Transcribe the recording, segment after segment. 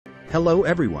Hello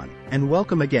everyone, and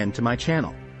welcome again to my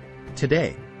channel.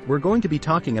 Today, we're going to be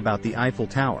talking about the Eiffel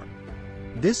Tower.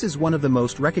 This is one of the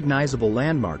most recognizable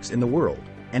landmarks in the world,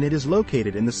 and it is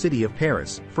located in the city of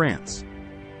Paris, France.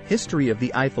 History of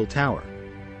the Eiffel Tower.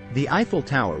 The Eiffel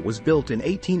Tower was built in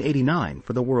 1889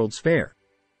 for the World's Fair.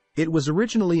 It was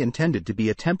originally intended to be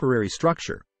a temporary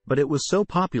structure, but it was so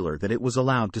popular that it was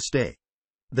allowed to stay.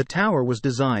 The tower was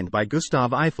designed by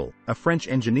Gustave Eiffel, a French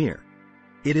engineer.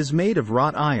 It is made of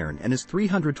wrought iron and is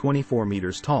 324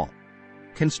 meters tall.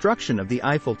 Construction of the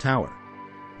Eiffel Tower.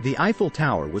 The Eiffel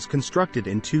Tower was constructed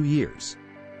in 2 years.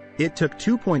 It took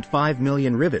 2.5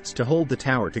 million rivets to hold the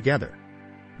tower together.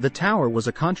 The tower was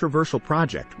a controversial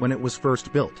project when it was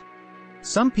first built.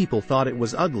 Some people thought it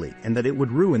was ugly and that it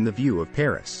would ruin the view of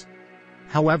Paris.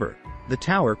 However, the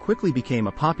tower quickly became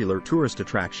a popular tourist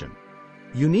attraction.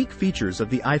 Unique features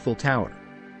of the Eiffel Tower.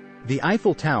 The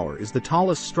Eiffel Tower is the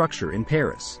tallest structure in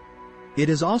Paris. It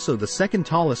is also the second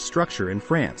tallest structure in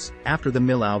France, after the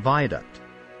Millau Viaduct.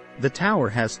 The tower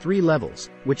has 3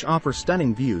 levels, which offer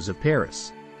stunning views of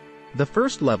Paris. The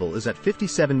first level is at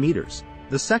 57 meters,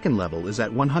 the second level is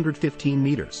at 115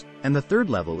 meters, and the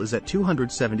third level is at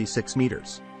 276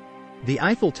 meters. The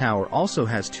Eiffel Tower also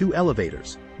has 2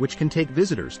 elevators, which can take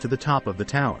visitors to the top of the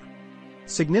tower.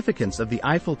 Significance of the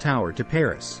Eiffel Tower to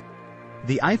Paris.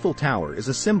 The Eiffel Tower is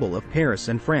a symbol of Paris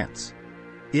and France.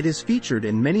 It is featured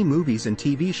in many movies and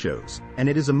TV shows, and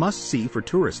it is a must-see for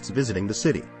tourists visiting the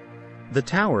city. The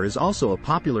tower is also a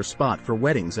popular spot for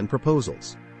weddings and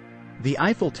proposals. The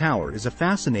Eiffel Tower is a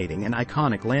fascinating and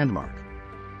iconic landmark.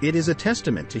 It is a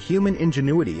testament to human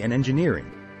ingenuity and engineering,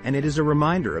 and it is a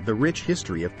reminder of the rich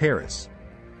history of Paris.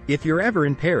 If you're ever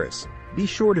in Paris, be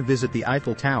sure to visit the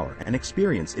Eiffel Tower and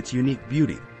experience its unique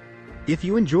beauty. If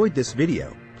you enjoyed this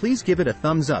video, please give it a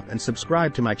thumbs up and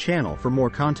subscribe to my channel for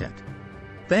more content.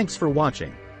 Thanks for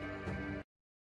watching.